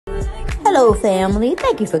Hello, family.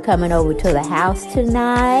 Thank you for coming over to the house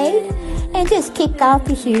tonight. And just kick off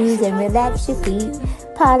your shoes and relax your feet.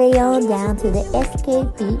 Party on down to the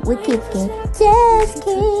SK beat. We're kicking. Just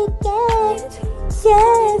kicking.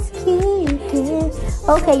 Just kicking.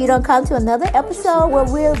 Okay, you don't come to another episode where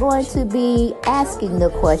we're going to be asking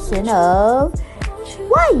the question of,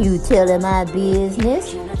 why you telling my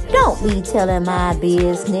business? Don't be telling my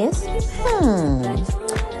business.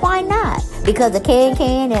 Why not? Because a can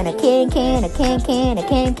and a can, a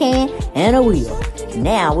can, and a wheel.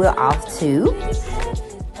 Now we're off to...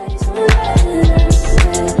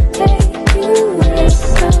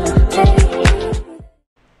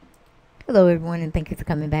 Hello everyone, and thank you for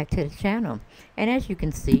coming back to the channel. And as you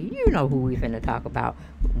can see, you know who we're finna talk about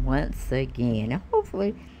once again. And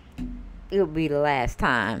hopefully it'll be the last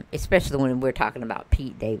time, especially when we're talking about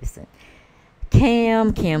Pete Davidson.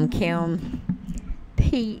 Kim.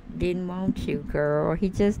 Pete didn't want you, girl. He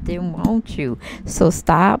just didn't want you. So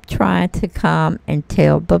stop trying to come and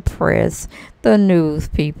tell the press, the news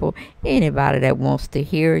people, anybody that wants to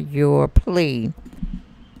hear your plea.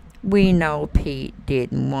 We know Pete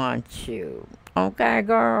didn't want you. Okay,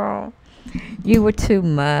 girl? You were too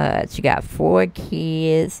much. You got 4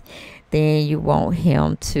 kids. Then you want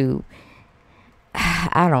him to,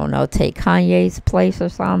 I don't know, take Kanye's place or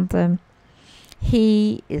something.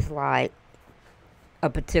 He is like a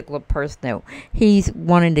particular person that he's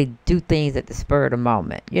wanting to do things at the spur of the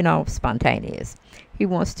moment, you know, spontaneous. He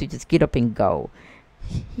wants to just get up and go.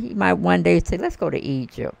 He might one day say, let's go to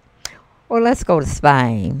Egypt, or let's go to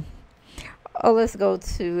Spain, or let's go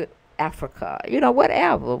to Africa, you know,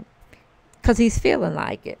 whatever, because he's feeling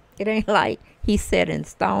like it. It ain't like he's set in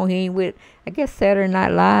stone. He ain't with, I guess, Saturday Night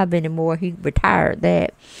Live anymore. He retired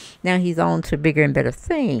that. Now he's on to bigger and better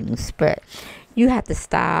things. But you have to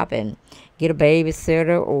stop and get a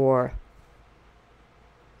babysitter, or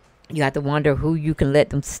you have to wonder who you can let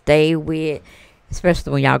them stay with,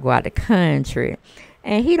 especially when y'all go out the country.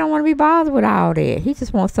 And he don't want to be bothered with all that. He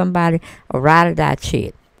just wants somebody, a ride or die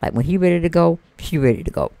chick. Like when he ready to go, she ready to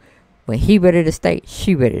go. When he ready to stay,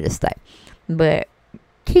 she ready to stay. But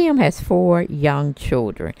Kim has 4 young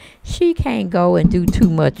children. She can't go and do too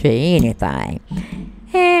much of anything.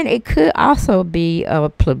 And it could also be a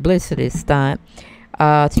publicity stunt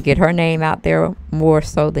to get her name out there more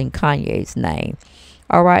so than Kanye's name.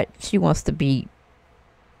 All right, she wants to be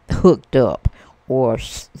hooked up or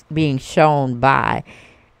being shown by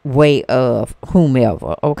way of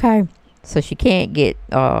whomever. Okay, so she can't get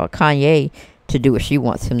Kanye to do what she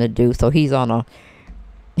wants him to do. So he's on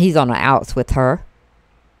the outs with her,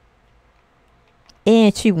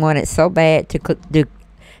 and she wanted so bad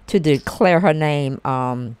to declare her name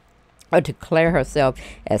or declare herself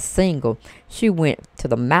as single. She went to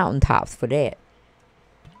the mountaintops for that.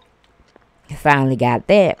 Finally got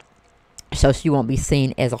that, so she won't be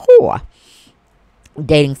seen as a whore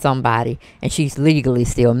dating somebody, and she's legally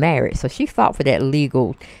still married. So she fought for that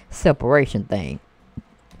legal separation thing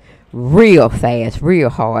real fast, real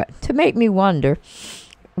hard, to make me wonder,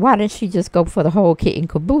 why didn't she just go for the whole kit and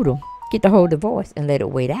caboodle, get the whole divorce and let it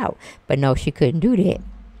wait out? But no, she couldn't do that.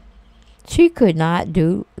 She could not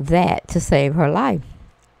do that to save her life.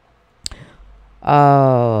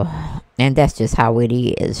 And that's just how it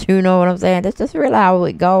is. You know what I'm saying? That's just really how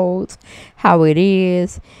it goes, how it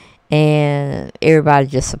is. And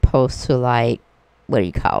everybody's just supposed to, like, what do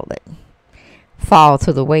you call it? Fall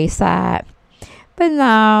to the wayside. But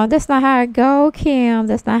no, that's not how it go, Kim.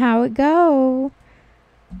 That's not how it go.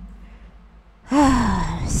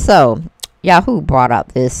 So, Yahoo brought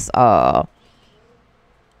up this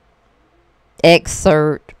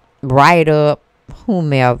excerpt, write-up,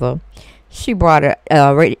 whomever. She brought it,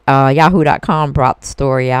 Yahoo.com brought the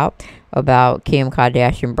story out about Kim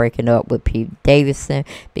Kardashian breaking up with Pete Davidson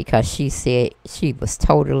because she said she was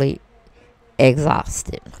totally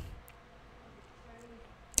exhausted.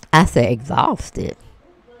 I said exhausted.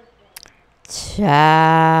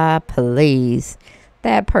 Child, please.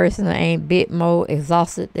 That person ain't bit more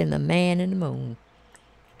exhausted than the man in the moon.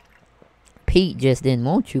 Pete just didn't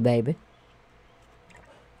want you, baby.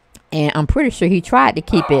 And I'm pretty sure he tried to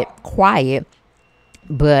keep it quiet.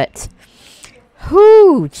 But,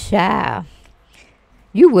 whoo, child.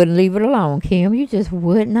 You wouldn't leave it alone, Kim. You just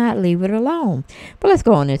would not leave it alone. But let's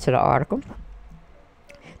go on into the article.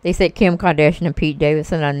 They said Kim Kardashian and Pete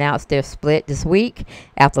Davidson announced their split this week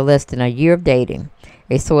after less than a year of dating.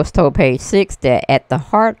 A source told Page 6 that at the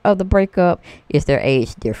heart of the breakup is their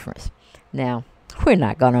age difference. Now, we're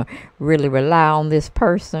not going to really rely on this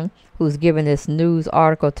person who's giving this news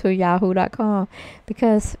article to Yahoo.com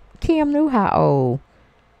because Kim knew how old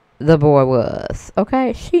the boy was.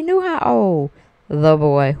 Okay? She knew how old the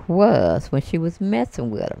boy was when she was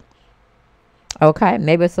messing with him. Okay,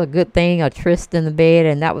 maybe it's a good thing, a tryst in the bed,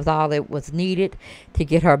 and that was all that was needed to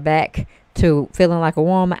get her back to feeling like a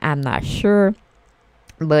woman. I'm not sure,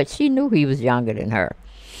 but she knew he was younger than her.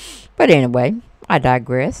 But anyway, I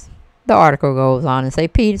digress. The article goes on and say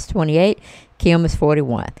Pete is 28, Kim is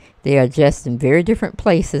 41. They are just in very different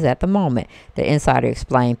places at the moment. The insider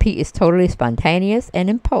explained Pete is totally spontaneous and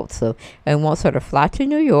impulsive and wants her to fly to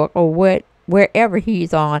New York or wherever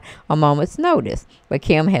he's on a moment's notice. But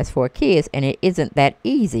Kim has 4 kids and it isn't that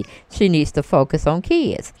easy. She needs to focus on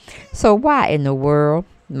kids. So why in the world,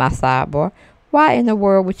 my sidebar, why in the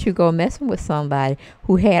world would you go messing with somebody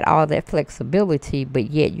who had all that flexibility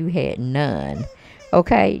but yet you had none?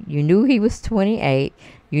 Okay, you knew he was 28.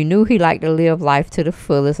 You knew he liked to live life to the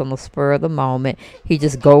fullest on the spur of the moment. He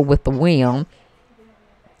just go with the whim.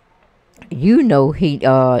 You know he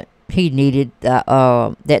needed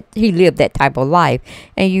that he lived that type of life,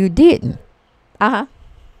 and you didn't.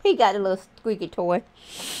 He got a little squeaky toy,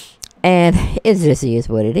 and it just is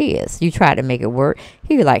what it is. You try to make it work.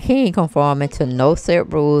 He ain't conforming to no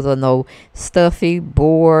set rules or no stuffy,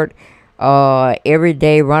 bored,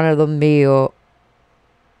 everyday run of the mill.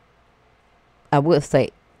 I would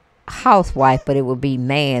say housewife, but it would be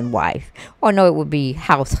man wife. Or no, it would be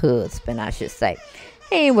house husband, I should say.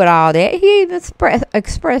 He ain't with all that. He even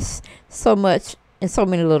expressed so much in so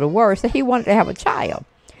many little words that he wanted to have a child.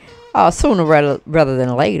 Sooner rather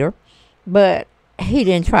than later. But he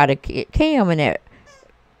didn't try to get Kim in that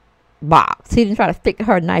box. He didn't try to fit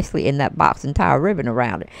her nicely in that box and tie a ribbon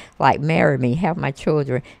around it. Like, marry me, have my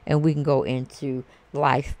children, and we can go into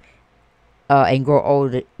life and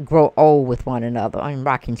grow old with one another. I'm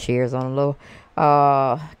rocking chairs on a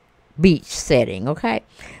little beach setting, okay?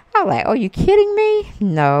 I'm like, are you kidding me?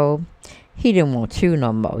 No, he didn't want you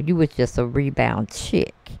no more. You was just a rebound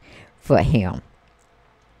chick for him.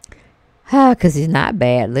 Because he's not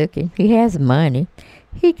bad looking. He has money.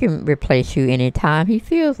 He can replace you anytime he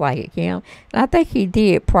feels like it, Kim. And I think he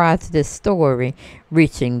did prior to this story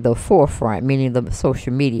reaching the forefront, meaning the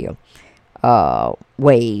social media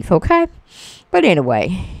wave, okay? But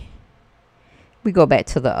anyway, we go back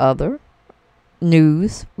to the other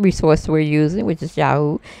news resource we're using, which is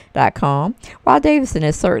yahoo.com. While Davidson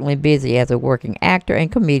is certainly busy as a working actor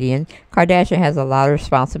and comedian, Kardashian has a lot of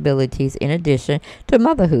responsibilities in addition to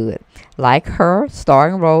motherhood, like her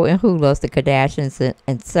starring role in Hulu's The Kardashians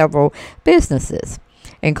and several businesses,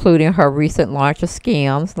 including her recent launch of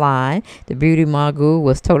Skims line. The beauty mogul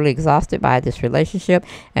was totally exhausted by this relationship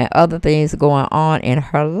and other things going on in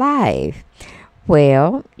her life.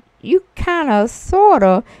 Well, you kind of sort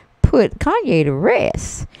of put Kanye to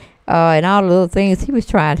rest and all the little things he was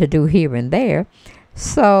trying to do here and there.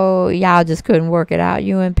 So y'all just couldn't work it out,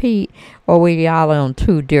 you and Pete, or were y'all on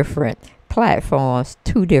 2 different platforms,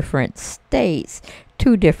 2 different states,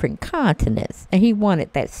 2 different continents, and he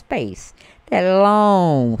wanted that space, that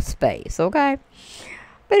long space, okay?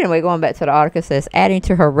 But anyway, going back to the article, it says, adding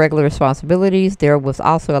to her regular responsibilities, there was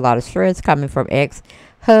also a lot of stress coming from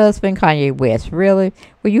ex-husband Kanye West. Really?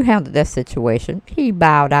 Well, you handled that situation. He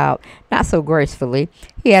bowed out, not so gracefully.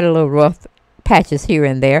 He had a little rough patches here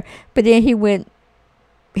and there, but then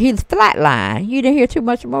he's flatlined. You didn't hear too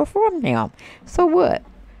much more from him. So what?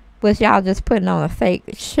 Was y'all just putting on a fake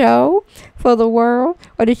show for the world?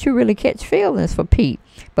 Or did you really catch feelings for Pete?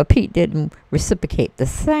 But Pete didn't reciprocate the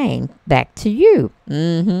same back to you.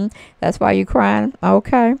 That's why you're crying?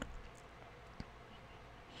 Okay.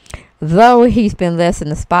 Though he's been less in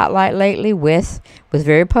the spotlight lately, West was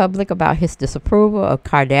very public about his disapproval of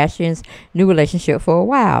Kardashian's new relationship for a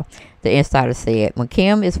while. The insider said, when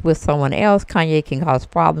Kim is with someone else, Kanye can cause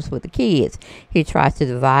problems with the kids. He tries to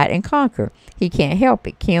divide and conquer. He can't help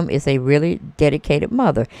it. Kim is a really dedicated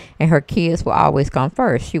mother, and her kids will always come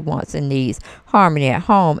first. She wants and needs harmony at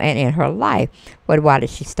home and in her life. But why did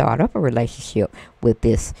she start up a relationship with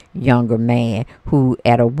this younger man who,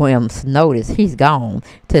 at a whim's notice, he's gone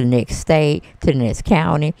to the next state, to the next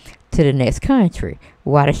county, to the next country?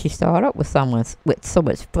 Why did she start up with someone with so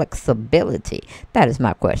much flexibility? That is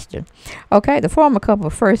my question. Okay, the former couple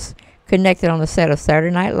first connected on the set of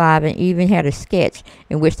Saturday Night Live and even had a sketch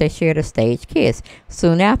in which they shared a stage kiss.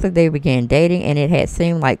 Soon after, they began dating, and it had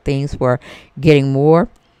seemed like things were getting more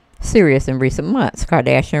serious in recent months.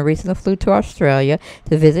 Kardashian recently flew to Australia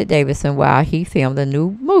to visit Davidson while he filmed a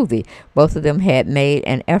new movie. Both of them had made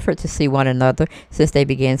an effort to see one another since they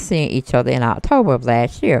began seeing each other in October of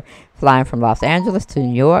last year, flying from Los Angeles to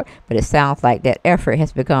New York, but it sounds like that effort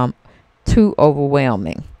has become too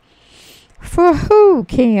overwhelming. For who,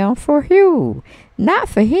 Kim? For who? Not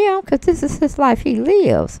for him, because this is his life he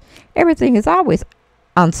lives. Everything is always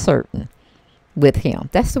uncertain. with him.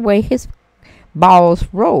 That's the way his balls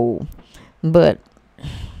roll. But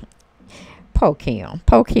poke him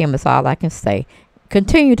is all I can say.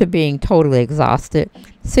 Continue to being totally exhausted.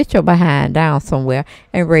 Sit your behind down somewhere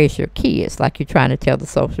and raise your kids like you're trying to tell the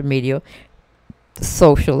social media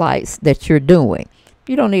socialites that you're doing.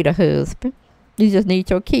 You don't need a husband. You just need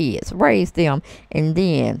your kids. Raise them and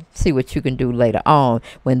then see what you can do later on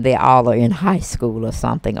when they all are in high school or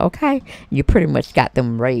something, okay? You pretty much got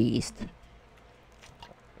them raised.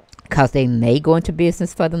 Because they may go into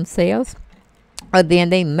business for themselves, or then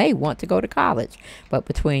they may want to go to college. But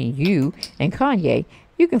between you and Kanye,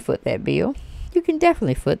 you can foot that bill. You can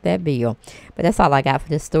definitely foot that bill. But that's all I got for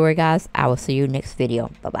this story, guys. I will see you next video.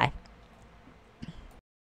 Bye-bye.